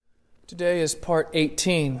Today is part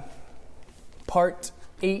 18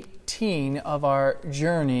 of our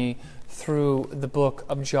journey through the book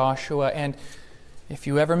of Joshua. And if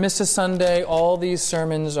you ever miss a Sunday, all these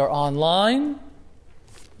sermons are online.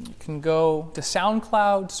 You can go to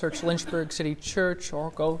SoundCloud, search Lynchburg City Church,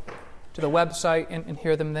 or go to the website and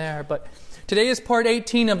hear them there. But today is part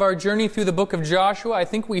 18 of our journey through the book of Joshua. I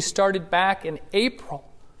think we started back in April.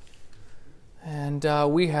 And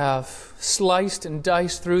we have sliced and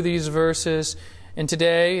diced through these verses. And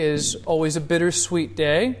today is always a bittersweet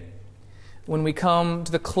day when we come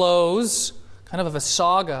to the close, kind of a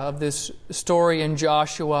saga of this story in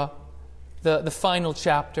Joshua, the final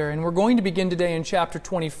chapter. And we're going to begin today in chapter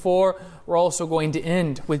 24. We're also going to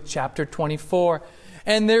end with chapter 24.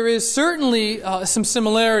 And there is certainly some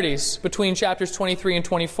similarities between chapters 23 and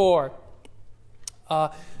 24.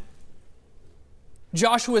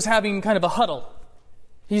 Joshua is having kind of a huddle.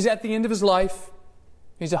 He's at the end of his life.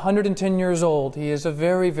 He's 110 years old. He is a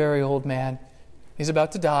very, very old man. He's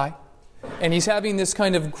about to die. And he's having this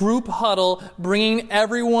kind of group huddle, bringing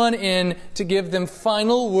everyone in to give them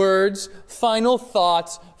final words, final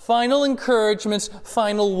thoughts, final encouragements,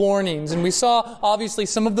 final warnings. And we saw, obviously,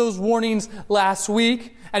 some of those warnings last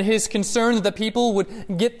week, and his concern that the people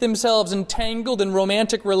would get themselves entangled in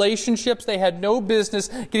romantic relationships they had no business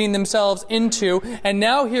getting themselves into. And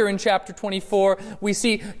now here in chapter 24, we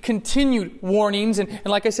see continued warnings and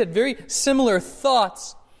like I said, very similar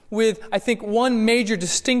thoughts with, I think, one major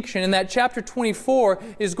distinction, and that chapter 24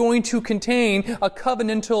 is going to contain a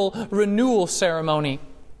covenantal renewal ceremony.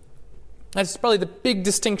 That's probably the big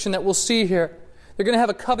distinction that we'll see here. They're going to have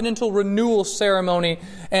a covenantal renewal ceremony,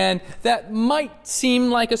 and that might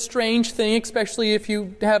seem like a strange thing, especially if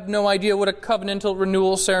you have no idea what a covenantal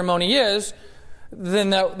renewal ceremony is. Then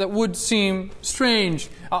that would seem strange.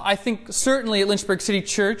 I think certainly at Lynchburg City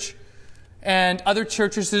Church and other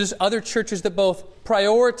churches that both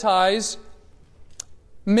prioritize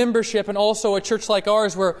membership, and also a church like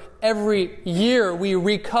ours where every year we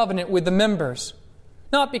recovenant with the members.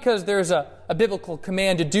 Not because there's a biblical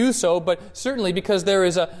command to do so, but certainly because there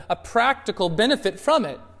is a practical benefit from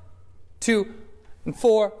it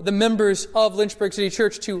for the members of Lynchburg City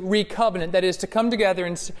Church to recovenant. That is, to come together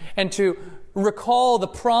and to recall the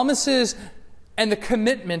promises and the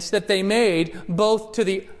commitments that they made both to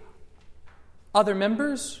the other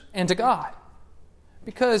members and to God.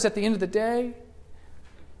 Because at the end of the day,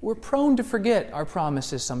 we're prone to forget our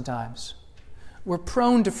promises sometimes. We're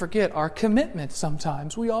prone to forget our commitment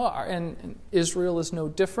sometimes. We are, and Israel is no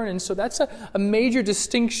different. And so that's a major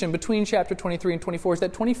distinction between chapter 23 and 24, is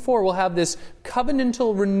that 24 will have this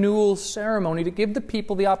covenantal renewal ceremony to give the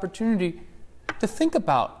people the opportunity to think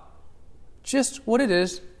about just what it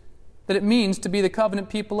is that it means to be the covenant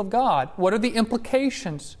people of God. What are the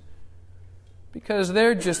implications? Because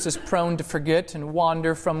they're just as prone to forget and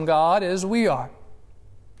wander from God as we are.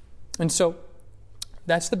 And so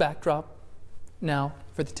that's the backdrop. Now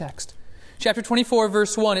for the text. Chapter 24,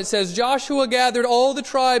 verse 1, it says, Joshua gathered all the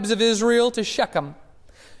tribes of Israel to Shechem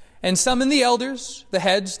and summoned the elders, the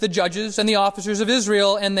heads, the judges, and the officers of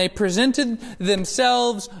Israel, and they presented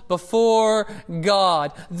themselves before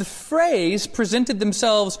God. The phrase, presented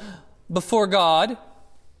themselves before God,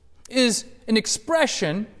 is an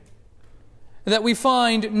expression that we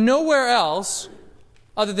find nowhere else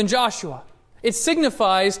other than Joshua. It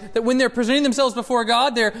signifies that when they're presenting themselves before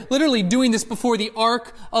God, they're literally doing this before the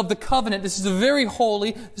Ark of the Covenant. This is a very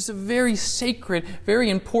holy, this is a very sacred,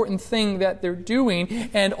 very important thing that they're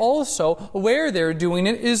doing. And also, where they're doing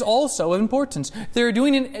it is also of importance. They're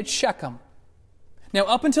doing it at Shechem. Now,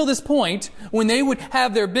 up until this point, when they would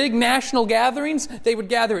have their big national gatherings, they would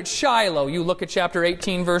gather at Shiloh. You look at chapter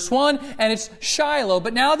 18, verse 1, and it's Shiloh.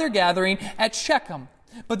 But now they're gathering at Shechem.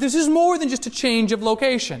 But this is more than just a change of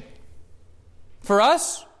location. For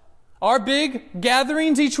us, our big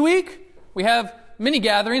gatherings each week, we have many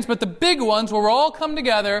gatherings, but the big ones where we all come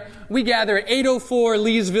together, we gather at 804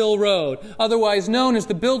 Leesville Road, otherwise known as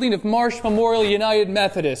the building of Marsh Memorial United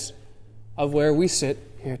Methodist, of where we sit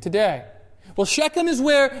here today. Well, Shechem is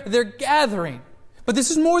where they're gathering, but this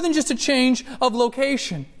is more than just a change of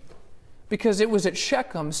location, because it was at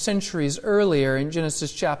Shechem centuries earlier in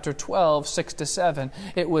Genesis chapter 12, 6-7.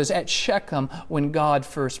 It was at Shechem when God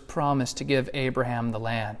first promised to give Abraham the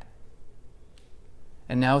land.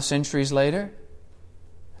 And now, centuries later,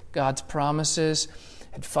 God's promises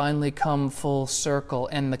had finally come full circle,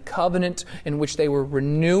 and the covenant in which they were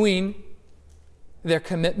renewing their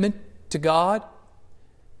commitment to God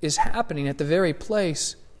is happening at the very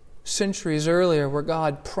place centuries earlier where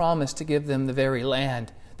God promised to give them the very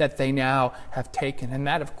land that they now have taken. And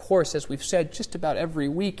that, of course, as we've said just about every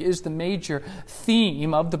week, is the major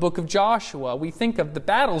theme of the book of Joshua. We think of the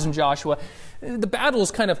battles in Joshua. The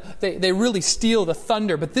battles they really steal the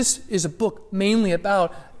thunder, but this is a book mainly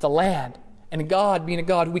about the land. And God being a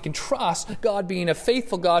God we can trust, God being a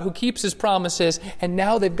faithful God who keeps His promises, and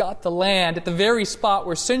now they've got the land at the very spot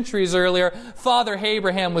where centuries earlier, Father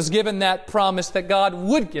Abraham was given that promise that God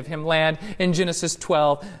would give him land in Genesis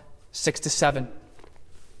 12, 6-7.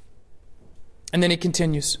 And then he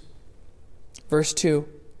continues. Verse 2,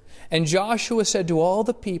 "And Joshua said to all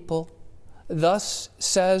the people, 'Thus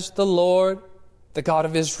says the Lord, the God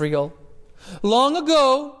of Israel, long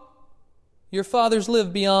ago your fathers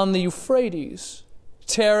lived beyond the Euphrates,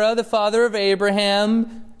 Terah, the father of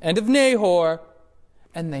Abraham and of Nahor,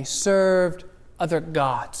 and they served other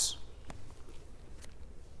gods.'"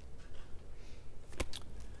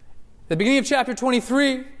 At the beginning of chapter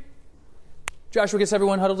 23, Joshua gets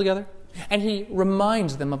everyone huddled together, and he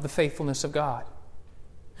reminds them of the faithfulness of God.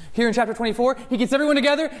 Here in chapter 24, he gets everyone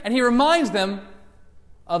together, and he reminds them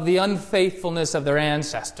of the unfaithfulness of their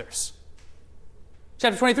ancestors.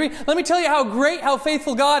 Chapter 23, let me tell you how great, how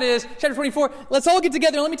faithful God is. Chapter 24, let's all get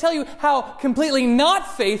together and let me tell you how completely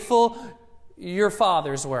not faithful your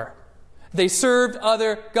fathers were. They served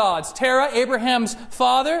other gods. Terah, Abraham's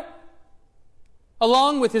father,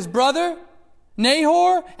 along with his brother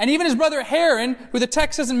Nahor, and even his brother Haran, who the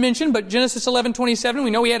text doesn't mention, but Genesis 11:27, we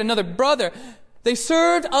know he had another brother. They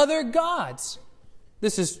served other gods.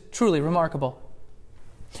 This is truly remarkable.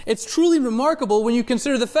 It's truly remarkable when you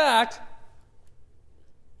consider the fact,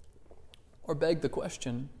 or beg the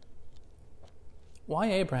question, why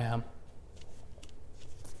Abraham?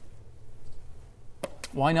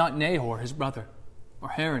 Why not Nahor, his brother, or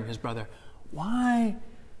Haran, his brother? Why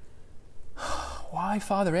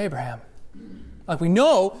Father Abraham? Like, we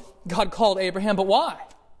know God called Abraham, but why?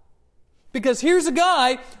 Because here's a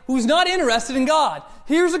guy who's not interested in God.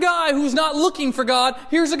 Here's a guy who's not looking for God.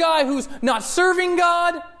 Here's a guy who's not serving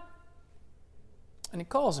God. And he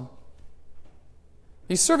calls him.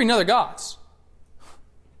 He's serving other gods.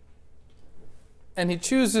 And he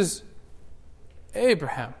chooses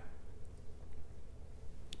Abraham.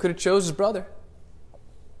 Could have chose his brother.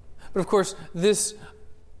 But of course, this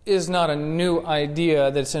is not a new idea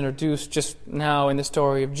that's introduced just now in the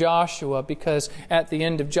story of Joshua, because at the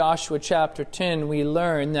end of Joshua chapter 10, we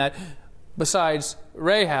learn that besides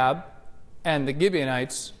Rahab and the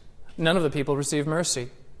Gibeonites, none of the people received mercy.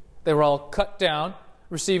 They were all cut down,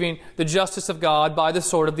 receiving the justice of God by the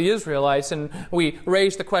sword of the Israelites. And we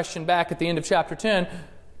raised the question back at the end of chapter 10,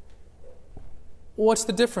 what's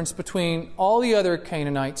the difference between all the other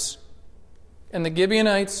Canaanites and the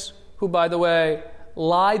Gibeonites, who, by the way,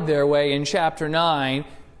 lied their way in chapter 9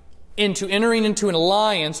 into entering into an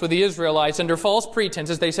alliance with the Israelites under false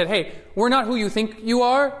pretenses? They said, hey, we're not who you think you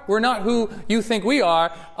are. We're not who you think we are.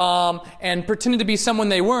 And pretended to be someone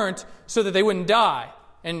they weren't so that they wouldn't die.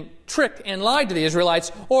 And tricked and lied to the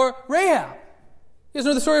Israelites. Or Rahab. You guys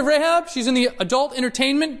know the story of Rahab? She's in the adult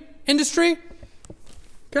entertainment industry.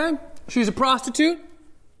 Okay? She's a prostitute.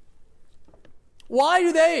 Why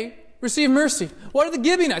do they receive mercy? What are the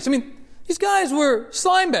Gibeonites? I mean, these guys were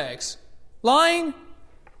slime bags, lying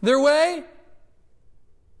their way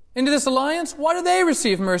into this alliance. Why do they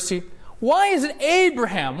receive mercy? Why is it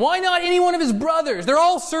Abraham? Why not any one of his brothers? They're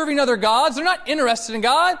all serving other gods. They're not interested in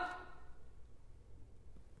God.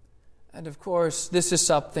 And of course, this is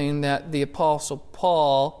something that the Apostle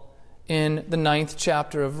Paul, in the 9th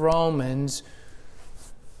chapter of Romans,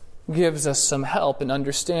 gives us some help in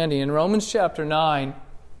understanding. In Romans chapter 9,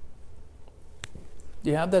 do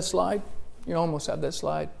you have that slide? You almost have that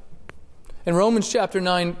slide. In Romans chapter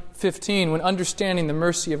 9:15, when understanding the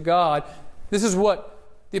mercy of God, this is what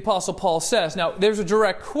the Apostle Paul says. Now, there's a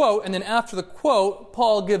direct quote, and then after the quote,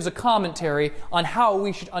 Paul gives a commentary on how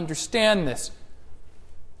we should understand this.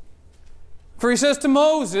 For he says to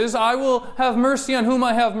Moses, I will have mercy on whom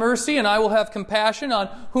I have mercy, and I will have compassion on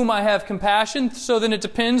whom I have compassion. So then it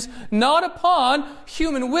depends not upon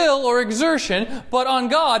human will or exertion, but on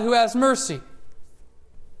God who has mercy.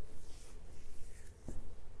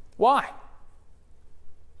 Why?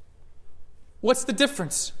 What's the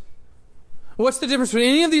difference? What's the difference between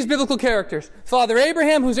any of these biblical characters? Father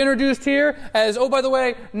Abraham, who's introduced here as, oh, by the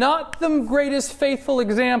way, not the greatest faithful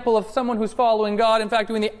example of someone who's following God, in fact,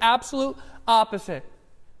 doing the absolute opposite.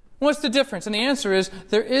 What's the difference? And the answer is,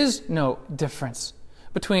 there is no difference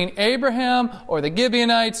between Abraham or the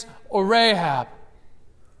Gibeonites or Rahab.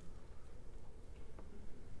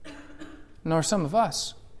 Nor some of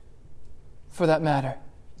us, for that matter.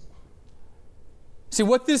 See,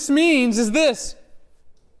 what this means is this.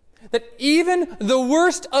 that even the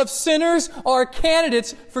worst of sinners are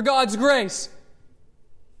candidates for God's grace.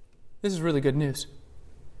 This is really good news.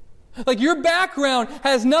 Like, your background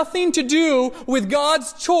has nothing to do with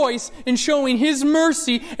God's choice in showing His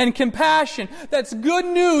mercy and compassion. That's good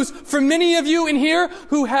news for many of you in here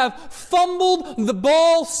who have fumbled the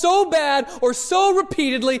ball so bad or so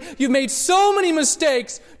repeatedly. You've made so many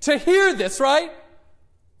mistakes to hear this, right?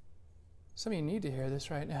 Some of you need to hear this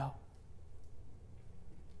right now.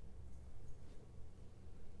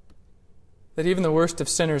 That even the worst of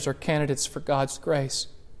sinners are candidates for God's grace.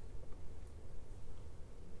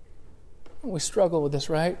 We struggle with this,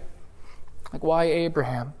 right? Like, why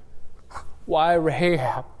Abraham? Why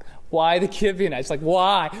Rahab? Why the Gibeonites? Like,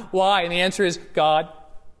 why? Why? And the answer is God.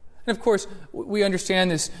 And of course, we understand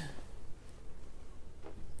this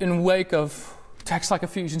in wake of texts like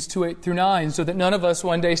Ephesians 2:8-9, so that none of us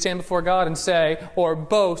one day stand before God and say or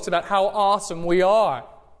boast about how awesome we are.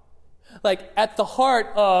 Like, at the heart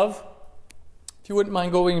of, if you wouldn't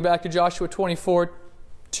mind going back to Joshua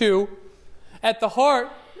 24:2, at the heart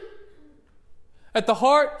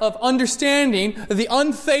of understanding the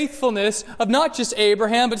unfaithfulness of not just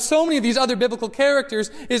Abraham, but so many of these other biblical characters,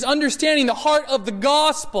 is understanding the heart of the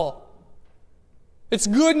gospel. It's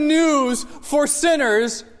good news for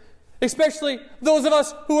sinners, especially those of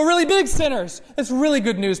us who are really big sinners. It's really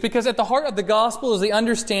good news, because at the heart of the gospel is the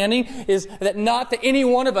understanding is that not that any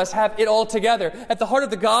one of us have it all together. At the heart of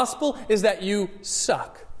the gospel is that you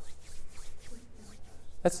suck.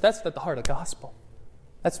 That's at the heart of the gospel.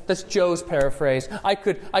 That's Joe's paraphrase. I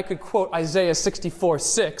could quote Isaiah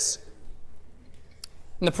 64:6.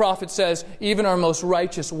 And the prophet says, even our most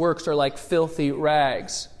righteous works are like filthy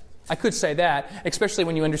rags. I could say that, especially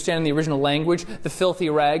when you understand in the original language, the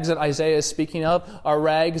filthy rags that Isaiah is speaking of are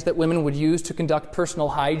rags that women would use to conduct personal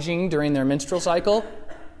hygiene during their menstrual cycle.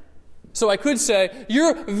 So I could say,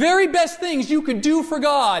 your very best things you could do for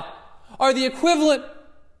God are the equivalent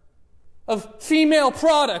of female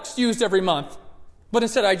products used every month. But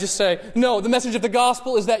instead I just say, no, the message of the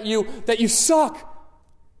gospel is that you suck.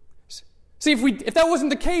 See, if that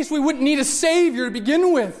wasn't the case, we wouldn't need a Savior to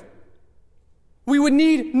begin with. We would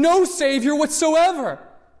need no Savior whatsoever.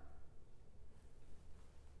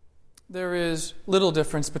 There is little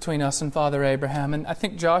difference between us and Father Abraham, and I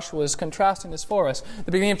think Joshua is contrasting this for us.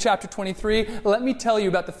 The beginning of chapter 23, let me tell you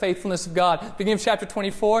about the faithfulness of God. The beginning of chapter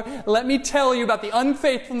 24, let me tell you about the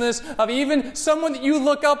unfaithfulness of even someone that you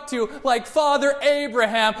look up to, like Father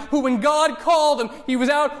Abraham, who when God called him, he was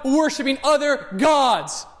out worshiping other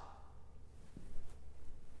gods.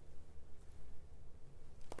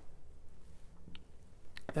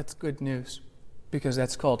 That's good news, because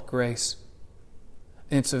that's called grace.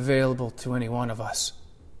 And it's available to any one of us.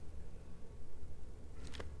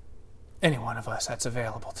 Any one of us that's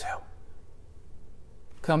available to.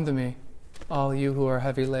 Come to me, all you who are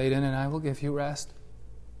heavy laden, and I will give you rest.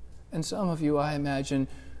 And some of you, I imagine,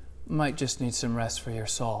 might just need some rest for your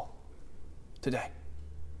soul today.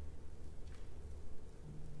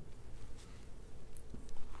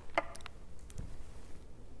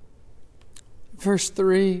 Verse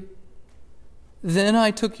 3, then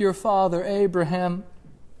I took your father Abraham.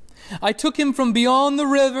 I took him from beyond the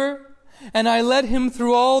river, and I led him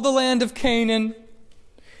through all the land of Canaan,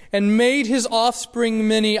 and made his offspring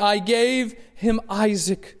many. I gave him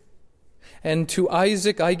Isaac, and to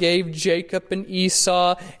Isaac I gave Jacob and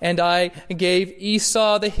Esau, and I gave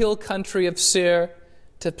Esau the hill country of Seir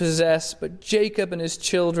to possess. But Jacob and his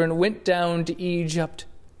children went down to Egypt.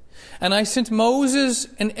 And I sent Moses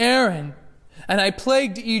and Aaron, and I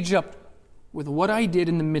plagued Egypt with what I did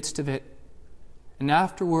in the midst of it. And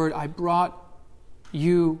afterward, I brought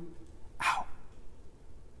you out.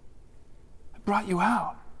 I brought you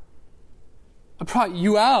out. I brought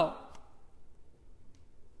you out.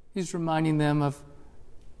 He's reminding them of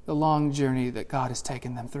the long journey that God has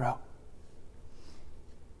taken them through.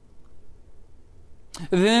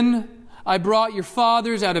 Then I brought your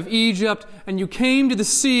fathers out of Egypt, and you came to the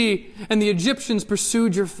sea, and the Egyptians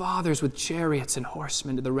pursued your fathers with chariots and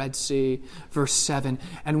horsemen to the Red Sea. Verse 7,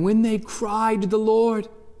 and when they cried to the Lord,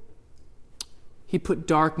 He put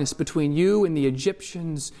darkness between you and the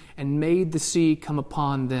Egyptians, and made the sea come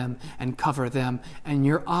upon them and cover them. And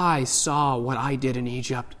your eyes saw what I did in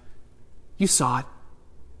Egypt. You saw it.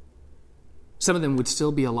 Some of them would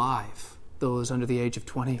still be alive, those under the age of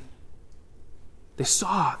 20. They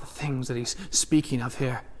saw the things that he's speaking of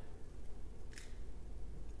here.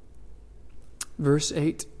 Verse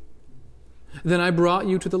 8. Then I brought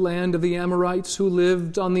you to the land of the Amorites who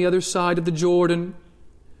lived on the other side of the Jordan.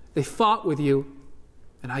 They fought with you,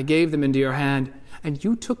 and I gave them into your hand, and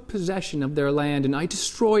you took possession of their land, and I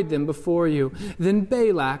destroyed them before you. Then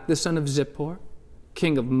Balak, the son of Zippor,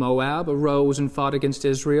 king of Moab, arose and fought against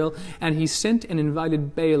Israel, and he sent and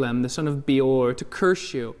invited Balaam, the son of Beor, to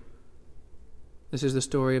curse you. This is the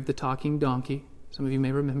story of the talking donkey. Some of you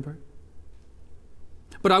may remember.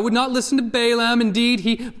 But I would not listen to Balaam. Indeed,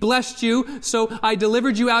 he blessed you, so I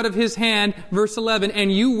delivered you out of his hand. Verse 11,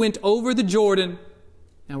 and you went over the Jordan.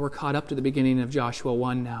 Now we're caught up to the beginning of Joshua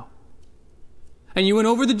 1 now. And you went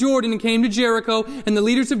over the Jordan and came to Jericho, and the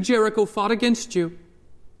leaders of Jericho fought against you.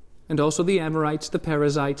 And also the Amorites, the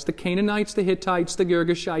Perizzites, the Canaanites, the Hittites, the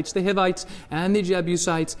Girgashites, the Hivites, and the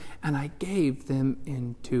Jebusites, and I gave them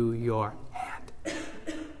into your hand.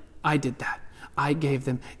 I did that. I gave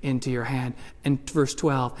them into your hand. And verse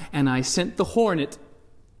 12, and I sent the hornet.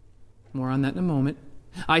 More on that in a moment.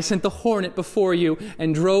 I sent the hornet before you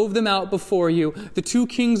and drove them out before you, the two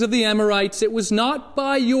kings of the Amorites. It was not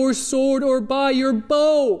by your sword or by your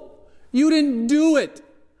bow. You didn't do it.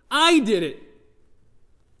 I did it.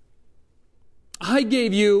 I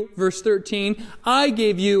gave you, verse 13, I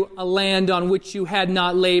gave you a land on which you had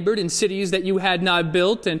not labored, and cities that you had not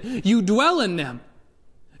built, and you dwell in them.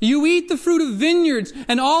 You eat the fruit of vineyards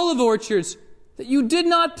and olive orchards that you did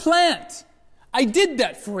not plant. I did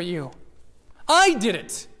that for you. I did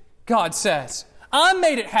it, God says. I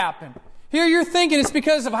made it happen. Here you're thinking it's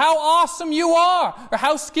because of how awesome you are, or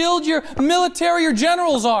how skilled your military or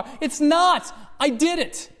generals are. It's not. I did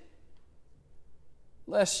it.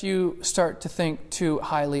 Lest you start to think too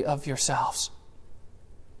highly of yourselves.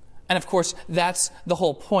 And of course, that's the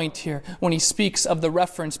whole point here when he speaks of the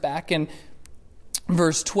reference back in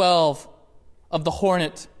verse 12 of the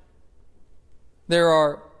hornet. There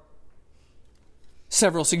are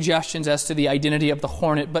several suggestions as to the identity of the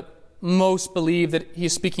hornet, but most believe that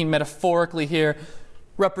he's speaking metaphorically here,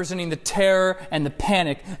 representing the terror and the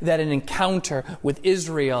panic that an encounter with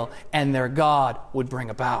Israel and their God would bring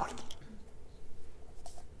about.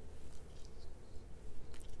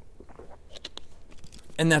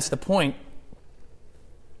 And that's the point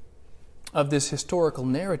of this historical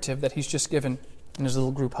narrative that he's just given in his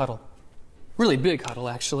little group huddle. Really big huddle,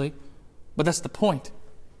 actually. But that's the point.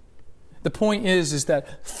 The point is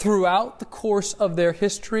that throughout the course of their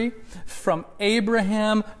history, from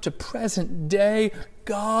Abraham to present day,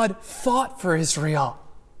 God fought for Israel.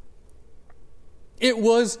 It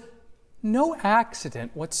was no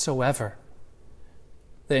accident whatsoever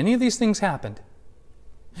that any of these things happened.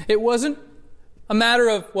 It wasn't a matter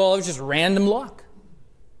of, well, it was just random luck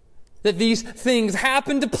that these things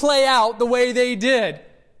happened to play out the way they did.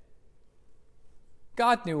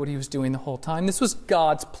 God knew what he was doing the whole time. This was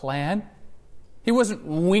God's plan. He wasn't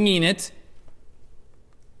winging it.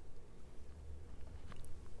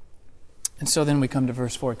 And so then we come to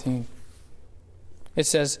verse 14. It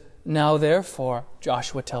says, now therefore,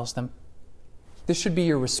 Joshua tells them, this should be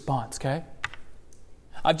your response, okay?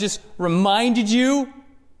 I've just reminded you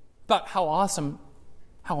about how awesome,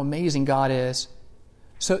 how amazing God is.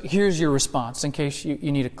 So here's your response in case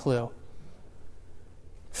you need a clue.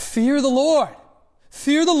 Fear the Lord.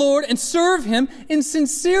 Fear the Lord and serve Him in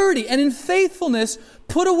sincerity and in faithfulness.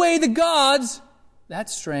 Put away the gods,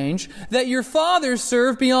 that's strange, that your fathers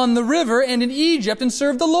served beyond the river and in Egypt, and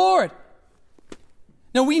serve the Lord.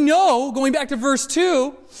 Now we know, going back to verse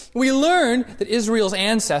 2, we learn that Israel's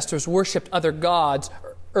ancestors worshipped other gods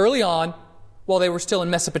early on while they were still in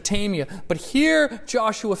Mesopotamia. But here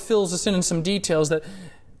Joshua fills us in some details that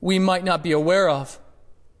we might not be aware of.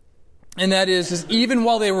 And that is even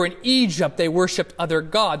while they were in Egypt, they worshipped other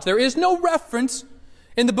gods. There is no reference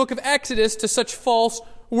in the book of Exodus to such false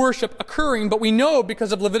worship occurring, but we know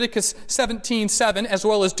because of Leviticus 17:7, as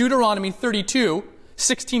well as Deuteronomy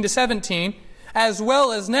 32:16-17, as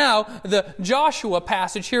well as now the Joshua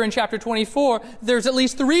passage here in chapter 24, there's at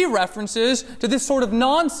least 3 references to this sort of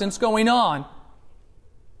nonsense going on,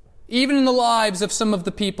 even in the lives of some of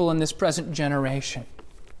the people in this present generation.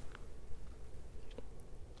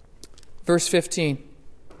 Verse 15,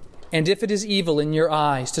 and if it is evil in your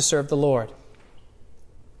eyes to serve the Lord.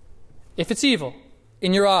 If it's evil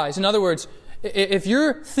in your eyes, in other words, if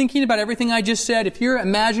you're thinking about everything I just said, if you're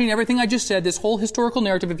imagining everything I just said, this whole historical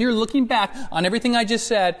narrative, if you're looking back on everything I just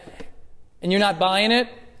said, and you're not buying it,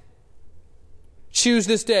 choose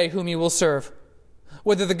this day whom you will serve.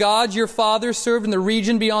 Whether the gods your fathers served in the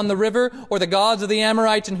region beyond the river, or the gods of the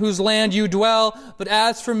Amorites in whose land you dwell. But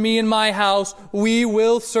as for me and my house, we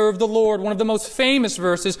will serve the Lord. One of the most famous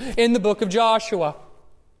verses in the book of Joshua.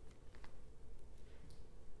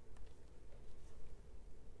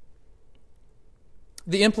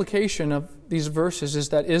 The implication of these verses is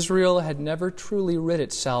that Israel had never truly rid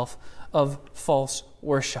itself of false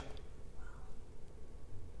worship.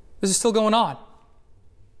 This is still going on.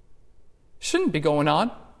 Shouldn't be going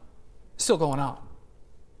on. Still going on.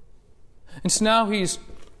 And so now he's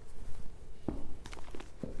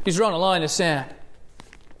drawn a line in the sand.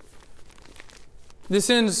 This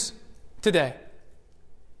ends today.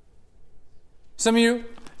 Some of you,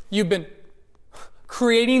 you've been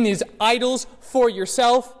creating these idols for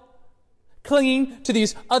yourself, clinging to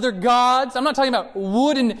these other gods. I'm not talking about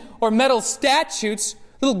wooden or metal statues,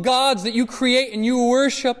 little gods that you create and you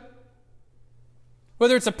worship.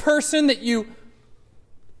 Whether it's a person that you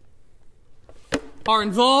are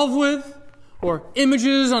involved with, or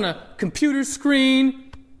images on a computer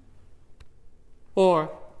screen,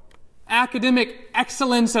 or academic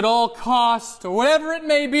excellence at all costs, or whatever it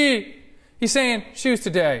may be. He's saying, choose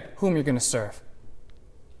today whom you're going to serve.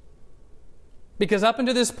 Because up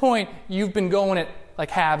until this point, you've been going it like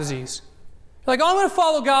halvesies. You're like, oh, I'm going to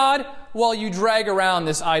follow God, while you drag around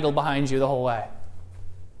this idol behind you the whole way.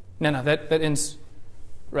 No, that ends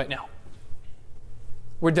right now.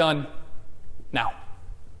 We're done now.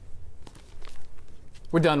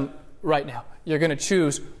 We're done right now. You're going to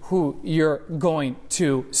choose who you're going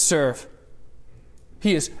to serve.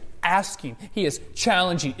 He is asking, he is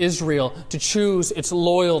challenging Israel to choose its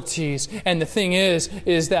loyalties. And the thing is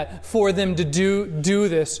that for them to do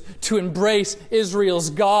this, to embrace Israel's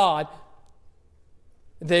God,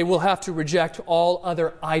 they will have to reject all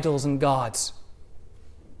other idols and gods.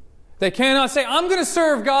 They cannot say, I'm going to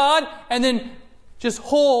serve God, and then just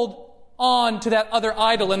hold on to that other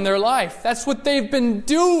idol in their life. That's what they've been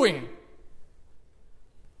doing.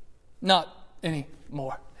 Not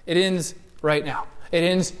anymore. It ends right now. It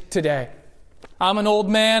ends today. I'm an old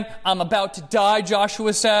man. I'm about to die,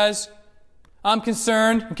 Joshua says. I'm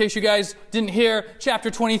concerned, in case you guys didn't hear chapter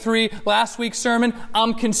 23, last week's sermon,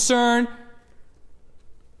 I'm concerned.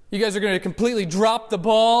 You guys are going to completely drop the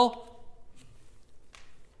ball.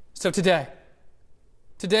 So today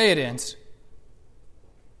it ends.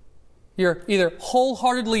 You're either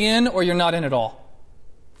wholeheartedly in or you're not in at all.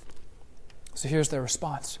 So here's their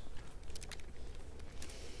response.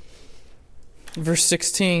 Verse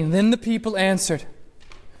 16, then the people answered,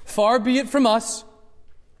 far be it from us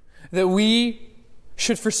that we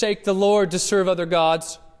should forsake the Lord to serve other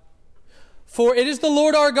gods. For it is the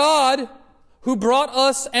Lord our God who brought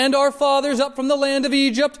us and our fathers up from the land of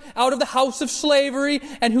Egypt, out of the house of slavery,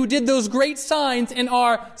 and who did those great signs in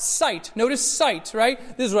our sight. Notice sight, right?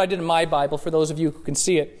 This is what I did in my Bible for those of you who can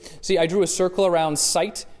see it. See, I drew a circle around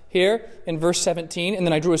sight here in verse 17, and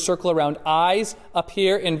then I drew a circle around eyes up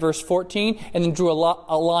here in verse 14, and then drew a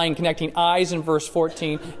line connecting eyes in verse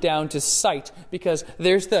 14 down to sight, because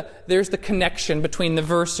there's the connection between the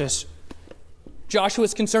verses.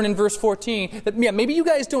 Joshua's concerned in verse 14 that, maybe you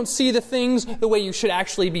guys don't see the things the way you should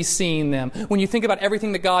actually be seeing them when you think about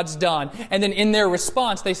everything that God's done. And then in their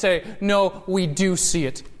response, they say, no, we do see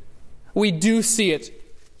it. We do see it.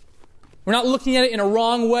 We're not looking at it in a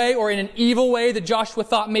wrong way or in an evil way that Joshua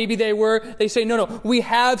thought maybe they were. They say, no, we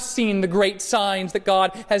have seen the great signs that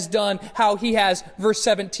God has done, how He has, verse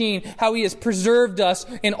 17, how He has preserved us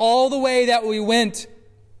in all the way that we went,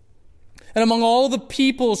 and among all the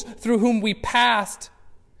peoples through whom we passed.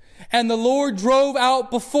 And the Lord drove out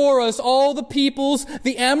before us all the peoples,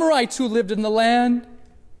 the Amorites who lived in the land.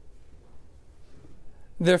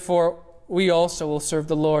 Therefore, we also will serve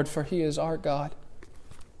the Lord, for He is our God.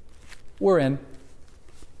 We're in.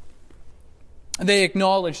 They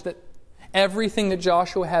acknowledge that everything that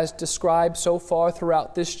Joshua has described so far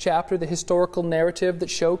throughout this chapter, the historical narrative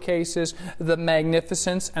that showcases the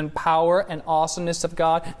magnificence and power and awesomeness of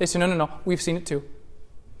God, they say, no, we've seen it too.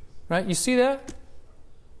 Right? You see that?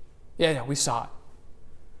 Yeah, we saw it.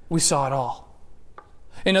 We saw it all.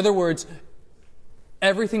 In other words,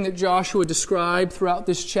 everything that Joshua described throughout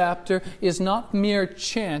this chapter is not mere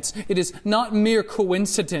chance. It is not mere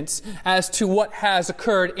coincidence as to what has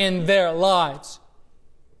occurred in their lives.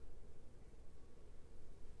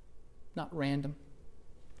 Not random.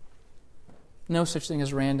 No such thing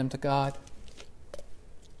as random to God.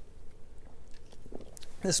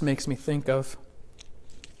 This makes me think of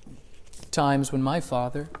times when my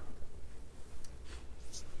father,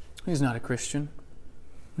 he's not a Christian,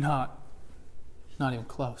 not even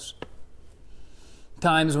close.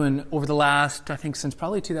 Times when over the last, I think since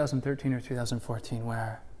probably 2013 or 2014,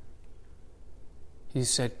 where he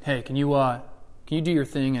said, hey, can you do your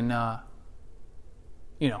thing and,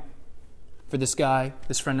 for this guy,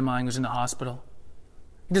 this friend of mine who's in the hospital.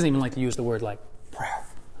 He doesn't even like to use the word like prayer.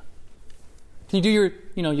 Can you do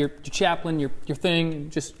your chaplain, your thing,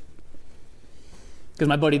 just because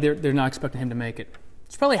my buddy, they're not expecting him to make it.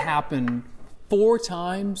 It's probably happened 4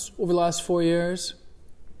 times over the last 4 years.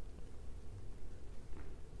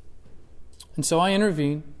 And so I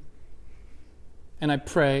intervene and I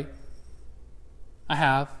pray.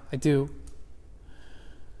 I do.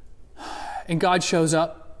 And God shows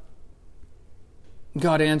up.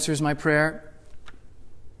 God answers my prayer.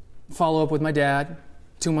 Follow up with my dad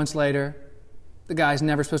 2 months later. The guy's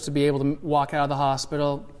never supposed to be able to walk out of the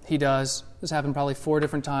hospital. He does. This happened probably 4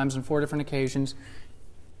 different times on 4 different occasions.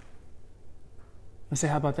 I say,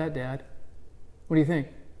 how about that, Dad? What do you think?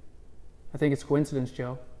 I think it's coincidence,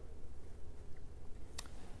 Joe.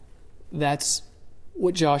 That's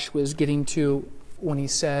what Joshua is getting to when he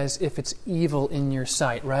says, if it's evil in your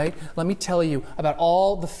sight, right? Let me tell you about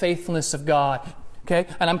all the faithfulness of God, okay?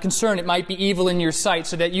 And I'm concerned it might be evil in your sight,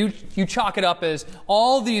 so that you chalk it up as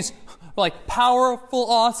all these like powerful,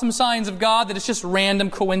 awesome signs of God, that it's just random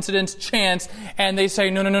coincidence, chance, and they say,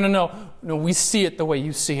 no, we see it the way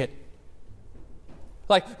you see it.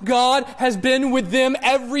 Like, God has been with them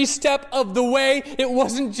every step of the way. It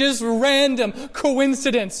wasn't just random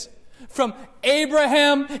coincidence. From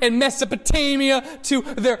Abraham in Mesopotamia to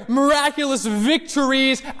their miraculous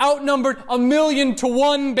victories, outnumbered 1,000,000 to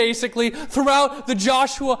 1, basically, throughout the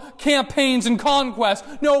Joshua campaigns and conquests.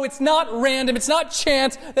 No, it's not random. It's not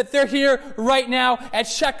chance that they're here right now at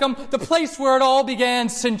Shechem, the place where it all began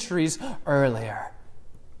centuries earlier.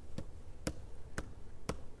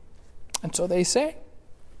 And so they say,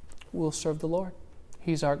 we'll serve the Lord.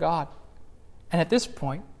 He's our God. And at this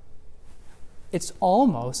point, it's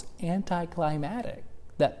almost anticlimactic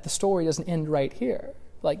that the story doesn't end right here.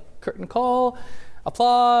 Like curtain call,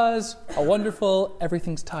 applause, a wonderful,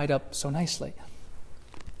 everything's tied up so nicely.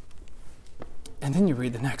 And then you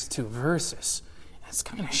read the next 2 verses. It's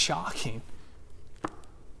kind of shocking.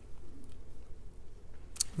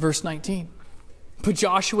 Verse 19. But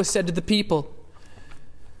Joshua said to the people,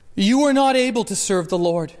 you are not able to serve the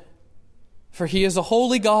Lord, for He is a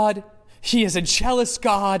holy God. He is a jealous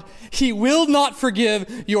God. He will not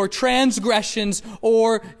forgive your transgressions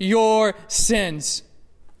or your sins.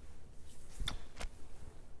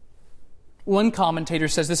 One commentator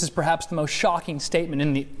says this is perhaps the most shocking statement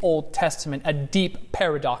in the Old Testament, a deep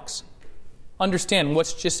paradox. Understand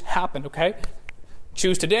what's just happened, okay?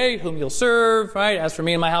 Choose today whom you'll serve, right? As for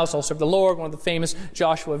me and my house, I'll serve the Lord. One of the famous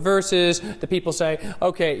Joshua verses. The people say,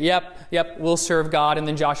 okay, yep, we'll serve God. And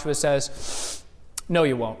then Joshua says, no,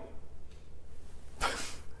 you won't.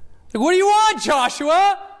 Like, what do you want,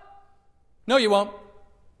 Joshua? No, you won't.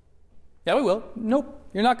 Yeah, we will. Nope,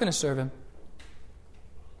 you're not going to serve Him.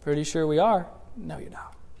 Pretty sure we are. No, you're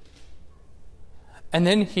not. And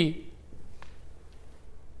then He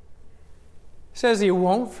says He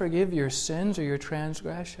won't forgive your sins or your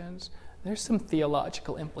transgressions. There's some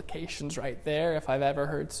theological implications right there, if I've ever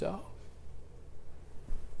heard so.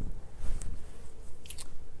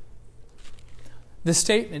 The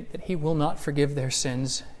statement that He will not forgive their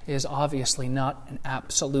sins is obviously not an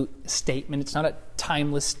absolute statement. It's not a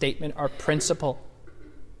timeless statement or principle.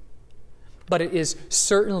 But it is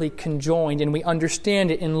certainly conjoined, and we understand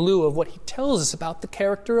it in lieu of what He tells us about the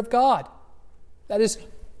character of God. That is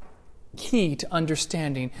key to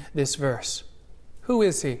understanding this verse. Who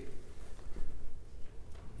is He?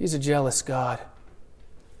 He's a jealous God,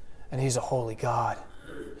 and He's a holy God,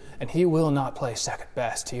 and He will not play second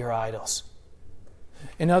best to your idols.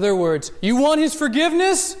 In other words, you want His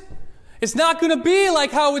forgiveness? It's not going to be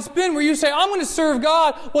like how it's been, where you say, I'm going to serve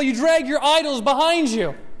God while you drag your idols behind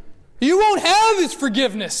you. You won't have His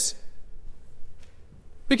forgiveness.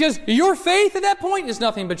 Because your faith at that point is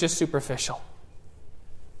nothing but just superficial.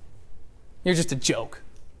 You're just a joke.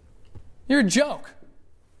 You're a joke.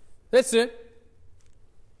 That's it.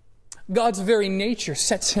 God's very nature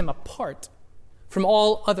sets Him apart from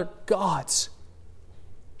all other gods.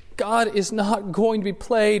 God is not going to be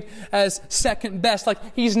played as second best. Like,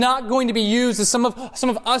 He's not going to be used as some of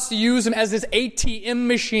us use Him as this ATM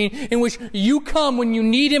machine in which you come when you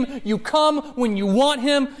need Him, you come when you want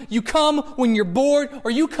Him, you come when you're bored,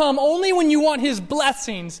 or you come only when you want His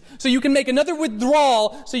blessings so you can make another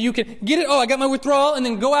withdrawal so you can get it, I got my withdrawal, and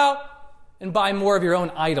then go out and buy more of your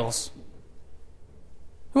own idols.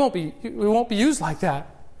 We won't be used like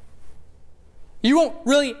that. You won't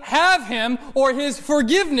really have Him or His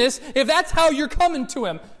forgiveness if that's how you're coming to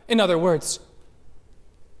Him, in other words.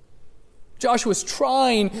 Joshua's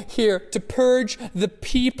trying here to purge the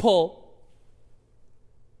people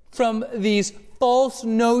from these false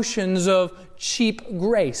notions of cheap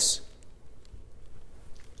grace.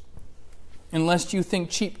 Unless you think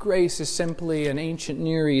cheap grace is simply an ancient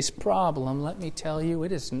Near East problem, let me tell you,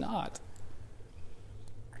 it is not.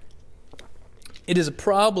 It is a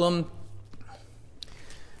problem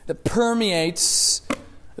that permeates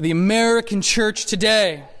the American church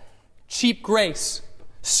today. Cheap grace,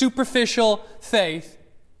 superficial faith,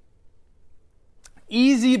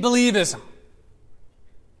 easy believism.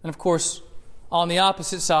 And of course, on the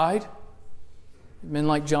opposite side, men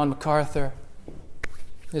like John MacArthur,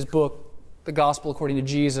 his book, The Gospel According to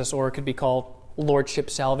Jesus, or it could be called Lordship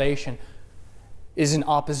Salvation, is in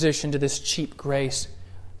opposition to this cheap grace.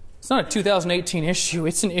 It's not a 2018 issue.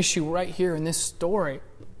 It's an issue right here in this story.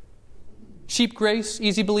 Cheap grace,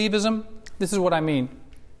 easy believism, this is what I mean.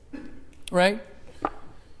 Right?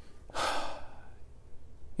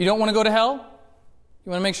 You don't want to go to hell? You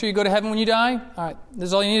want to make sure you go to heaven when you die? All right, this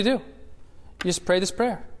is all you need to do. You just pray this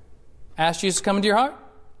prayer. Ask Jesus to come into your heart.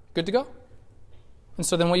 Good to go. And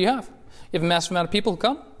so then what do you have? You have a massive amount of people who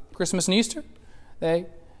come, Christmas and Easter. They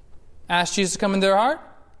ask Jesus to come into their heart.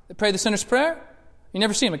 They pray the sinner's prayer. You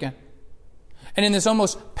never see him again. And in this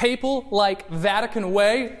almost papal-like Vatican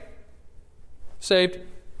way, saved.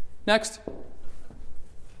 Next.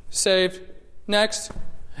 Saved. Next.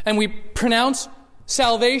 And we pronounce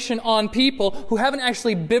salvation on people who haven't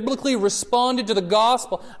actually biblically responded to the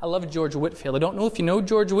gospel. I love George Whitefield. I don't know if you know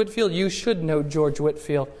George Whitefield. You should know George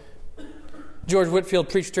Whitefield. George Whitefield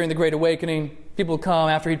preached during the Great Awakening. People would come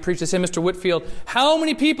after he'd preached to say, Mr. Whitefield, how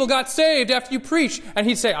many people got saved after you preached? And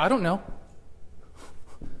he'd say, I don't know.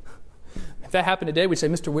 If that happened today, we'd say,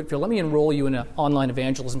 Mr. Whitefield, let me enroll you in an online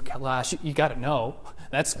evangelism class. You got to know.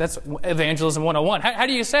 That's evangelism 101. How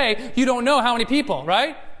do you say you don't know how many people,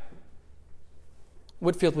 right?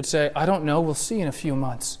 Whitefield would say, I don't know. We'll see in a few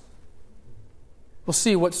months. We'll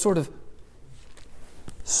see what sort of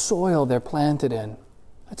soil they're planted in.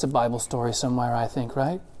 That's a Bible story somewhere, I think,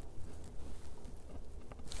 right?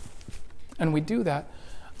 And we do that.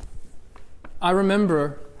 I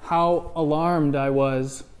remember how alarmed I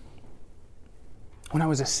was when I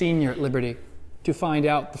was a senior at Liberty to find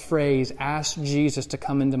out the phrase, ask Jesus to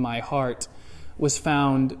come into my heart, was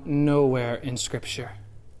found nowhere in Scripture.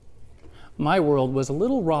 My world was a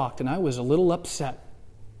little rocked and I was a little upset.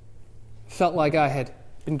 Felt like I had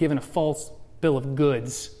been given a false bill of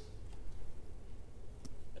goods.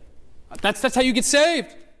 That's how you get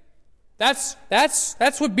saved. That's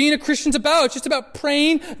what being a Christian's about. It's just about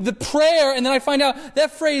praying the prayer, and then I find out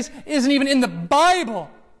that phrase isn't even in the Bible.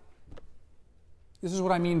 This is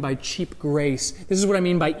what I mean by cheap grace. This is what I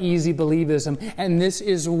mean by easy believism. And this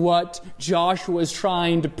is what Joshua is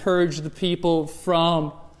trying to purge the people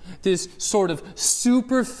from. This sort of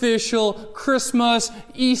superficial Christmas,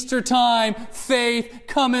 Easter time faith,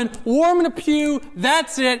 coming, warm in a pew,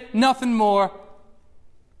 that's it, nothing more.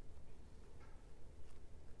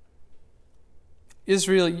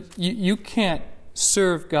 Israel, you can't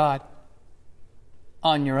serve God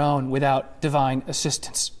on your own without divine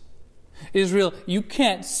assistance. Israel, you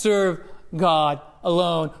can't serve God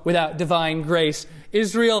alone without divine grace.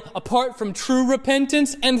 Israel, apart from true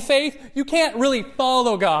repentance and faith, you can't really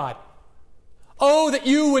follow God. Oh, that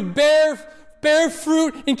you would bear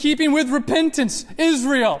fruit in keeping with repentance,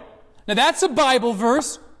 Israel. Now that's a Bible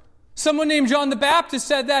verse. Someone named John the Baptist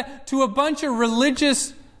said that to a bunch of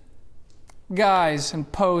religious guys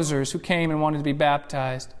and posers who came and wanted to be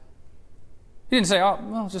baptized. He didn't say, oh,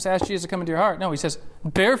 well, just ask Jesus to come into your heart. No, he says,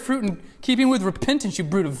 bear fruit in keeping with repentance, you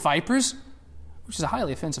brood of vipers, which is a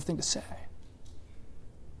highly offensive thing to say.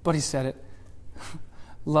 But he said it.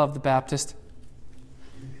 Love the Baptist.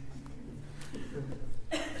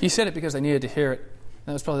 He said it because they needed to hear it.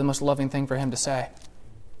 That was probably the most loving thing for him to say.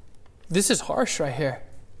 This is harsh right here.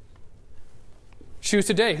 Choose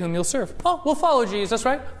today whom you'll serve. Oh, we'll follow Jesus,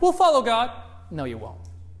 right? We'll follow God. No, you won't.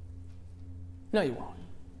 No, you won't.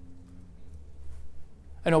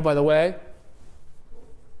 And oh, by the way,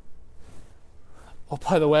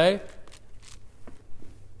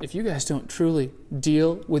 if you guys don't truly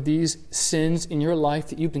deal with these sins in your life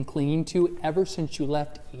that you've been clinging to ever since you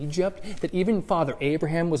left Egypt, that even Father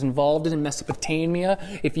Abraham was involved in Mesopotamia,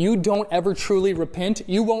 if you don't ever truly repent,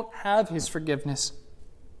 you won't have his forgiveness.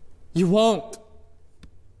 You won't.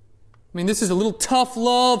 I mean, this is a little tough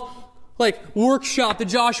love, workshop that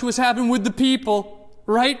Joshua's having with the people,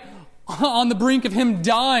 right? On the brink of him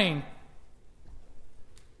dying.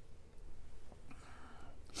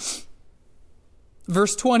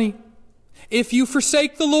 Verse 20. If you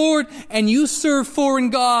forsake the Lord and you serve foreign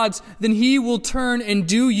gods, then he will turn and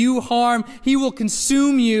do you harm. He will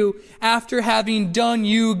consume you after having done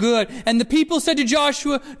you good. And the people said to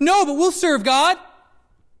Joshua, no, but we'll serve God.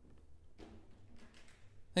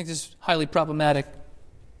 I think this is highly problematic.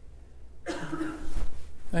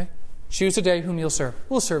 Okay? Choose today whom you'll serve.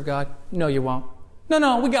 We'll serve God. No, you won't.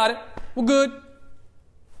 No, we got it. We're good.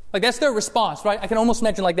 That's their response, right? I can almost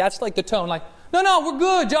imagine that's the tone. No, we're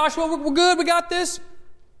good, Joshua. We're good. We got this.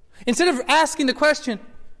 Instead of asking the question,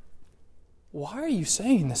 why are you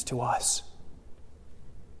saying this to us?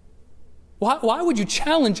 Why would you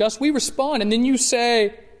challenge us? We respond, and then you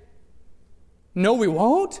say, no, we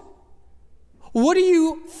won't? What do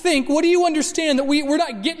you think? What do you understand that we're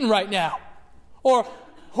not getting right now? Or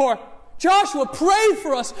Joshua, pray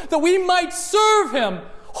for us that we might serve him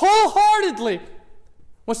wholeheartedly.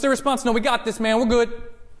 What's their response? No, we got this, man. We're good.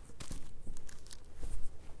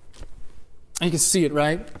 And you can see it,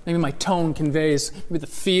 right? Maybe my tone conveys maybe the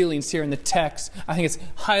feelings here in the text. I think it's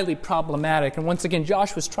highly problematic. And once again,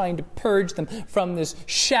 Joshua's trying to purge them from this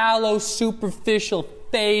shallow, superficial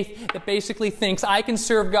faith that basically thinks I can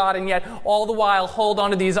serve God and yet all the while hold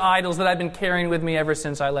on to these idols that I've been carrying with me ever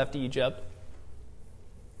since I left Egypt.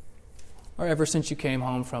 Or ever since you came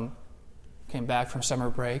back from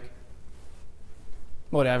summer break.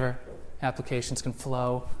 Whatever. Applications can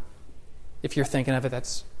flow. If you're thinking of it,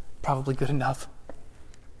 that's probably good enough.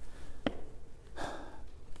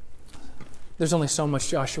 There's only so much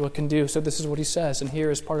Joshua can do, so this is what he says. And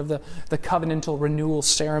here is part of the covenantal renewal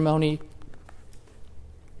ceremony.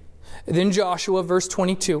 Then Joshua, verse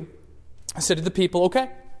 22, said to the people,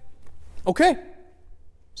 okay.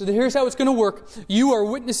 So here's how it's going to work. You are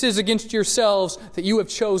witnesses against yourselves that you have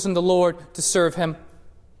chosen the Lord to serve him.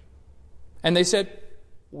 And they said,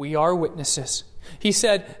 we are witnesses. He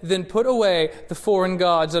said, then put away the foreign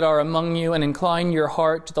gods that are among you and incline your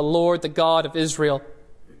heart to the Lord, the God of Israel.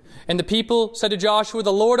 And the people said to Joshua,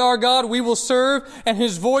 the Lord our God we will serve, and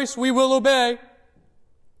his voice we will obey.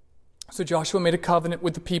 So Joshua made a covenant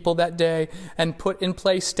with the people that day and put in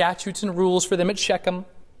place statutes and rules for them at Shechem.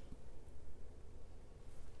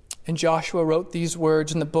 And Joshua wrote these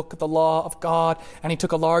words in the book of the law of God, and he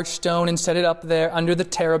took a large stone and set it up there under the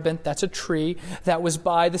terebinth, that's a tree, that was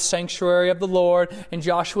by the sanctuary of the Lord. And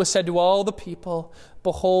Joshua said to all the people,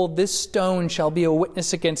 behold, this stone shall be a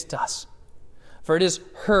witness against us. For it has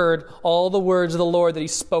heard all the words of the Lord that he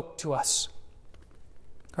spoke to us.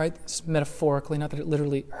 Right? It's metaphorically, not that it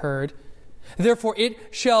literally heard. Therefore it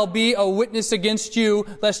shall be a witness against you,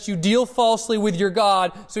 lest you deal falsely with your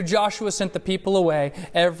God. So Joshua sent the people away,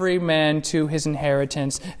 every man to his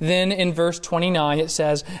inheritance. Then in verse 29 it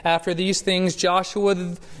says, after these things Joshua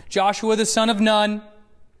the son of Nun,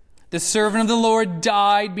 the servant of the Lord,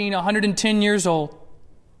 died, being 110 years old.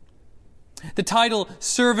 The title,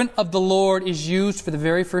 Servant of the Lord, is used for the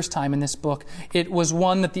very first time in this book. It was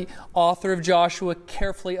one that the author of Joshua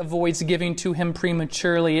carefully avoids giving to him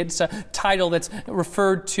prematurely. It's a title that's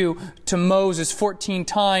referred to Moses 14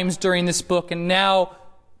 times during this book, and now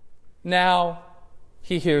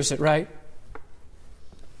he hears it, right?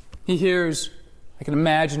 He hears, I can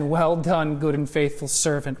imagine, well done, good and faithful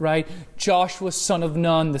servant, right? Joshua, son of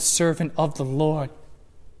Nun, the servant of the Lord,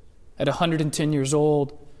 at 110 years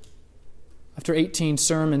old. After 18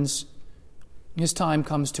 sermons, his time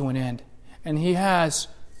comes to an end. And he has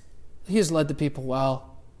led the people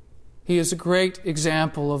well. He is a great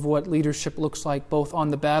example of what leadership looks like, both on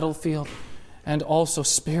the battlefield and also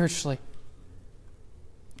spiritually.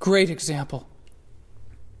 Great example.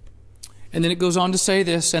 And then it goes on to say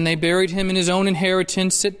this, and they buried him in his own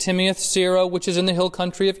inheritance at Timnath-Serah, which is in the hill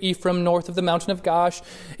country of Ephraim, north of the mountain of Gash.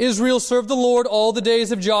 Israel served the Lord all the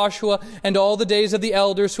days of Joshua and all the days of the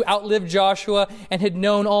elders who outlived Joshua and had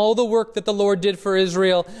known all the work that the Lord did for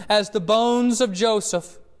Israel, as for the bones of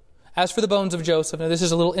Joseph. Now this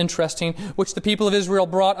is a little interesting, which the people of Israel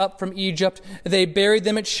brought up from Egypt. They buried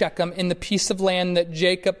them at Shechem in the piece of land that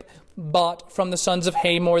Jacob bought from the sons of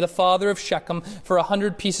Hamor, the father of Shechem, for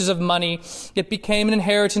 100 pieces of money. It became an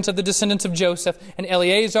inheritance of the descendants of Joseph. And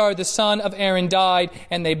Eleazar, the son of Aaron, died,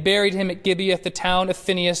 and they buried him at Gibeah, the town of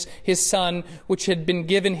Phinehas, his son, which had been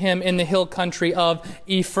given him in the hill country of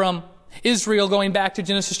Ephraim. Israel, going back to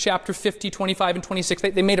Genesis chapter 50, 25, and 26,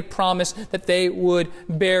 they made a promise that they would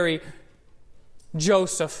bury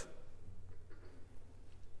Joseph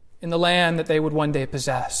in the land that they would one day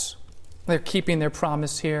possess. They're keeping their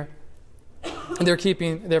promise here. They're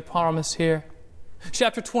keeping their promise here.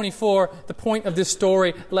 Chapter 24, the point of this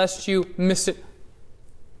story, lest you miss it,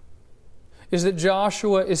 is that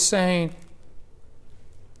Joshua is saying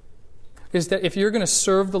is that if you're going to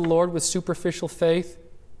serve the Lord with superficial faith,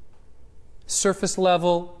 surface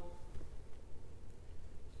level,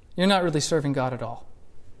 you're not really serving God at all.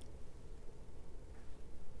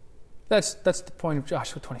 That's the point of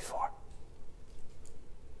Joshua 24.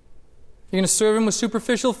 You're going to serve him with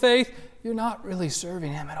superficial faith, you're not really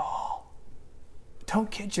serving him at all.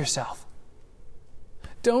 Don't kid yourself.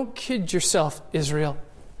 Don't kid yourself, Israel.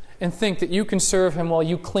 and think that you can serve Him while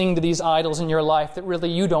you cling to these idols in your life that really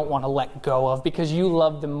you don't want to let go of because you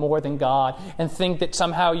love them more than God, and think that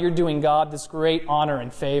somehow you're doing God this great honor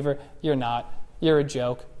and favor. You're not. You're a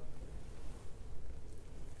joke.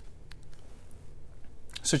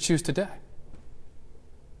 So choose today.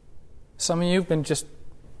 Some of you have been just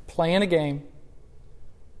playing a game.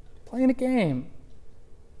 Playing a game.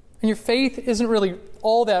 And your faith isn't really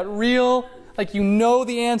all that real. Like, you know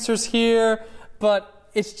the answer's here, but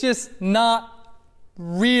it's just not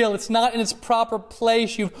real. It's not in its proper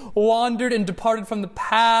place. You've wandered and departed from the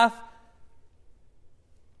path.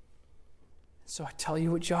 So I tell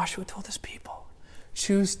you what Joshua told his people.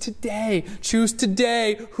 Choose today. Choose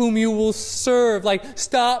today whom you will serve. Like,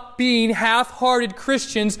 stop being half-hearted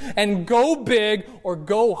Christians and go big or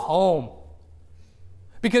go home.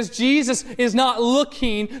 Because Jesus is not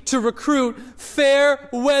looking to recruit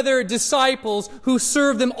fair-weather disciples who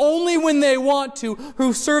serve them only when they want to,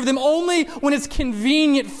 who serve them only when it's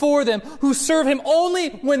convenient for them, who serve Him only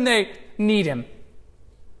when they need Him.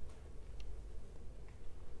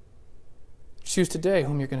 Choose today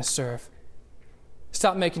whom you're going to serve.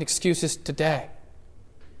 Stop making excuses today,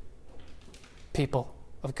 people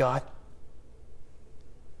of God.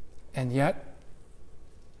 And yet,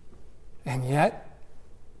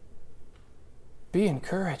 be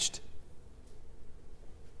encouraged,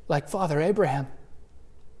 like Father Abraham,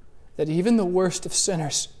 that even the worst of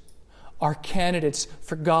sinners are candidates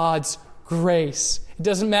for God's grace. It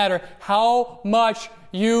doesn't matter how much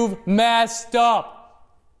you've messed up.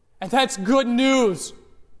 And that's good news.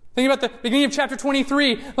 Think about the beginning of chapter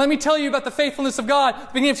 23. Let me tell you about the faithfulness of God. The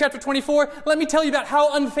beginning of chapter 24, let me tell you about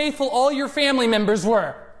how unfaithful all your family members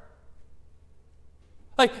were.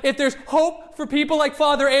 Like, if there's hope for people like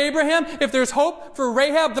Father Abraham, if there's hope for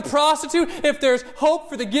Rahab the prostitute, if there's hope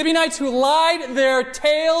for the Gibeonites who lied their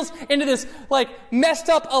tails into this, messed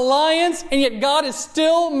up alliance, and yet God is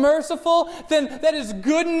still merciful, then that is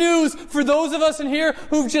good news for those of us in here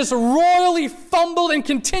who've just royally fumbled and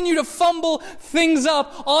continue to fumble things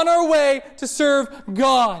up on our way to serve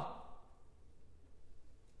God.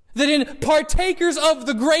 That in partakers of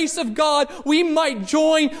the grace of God, we might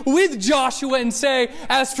join with Joshua and say,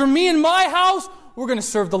 as for me and my house, we're going to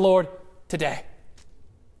serve the Lord today.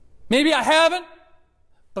 Maybe I haven't,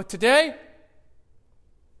 but today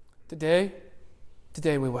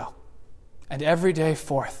we will. And every day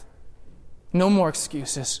forth. No more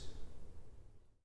excuses.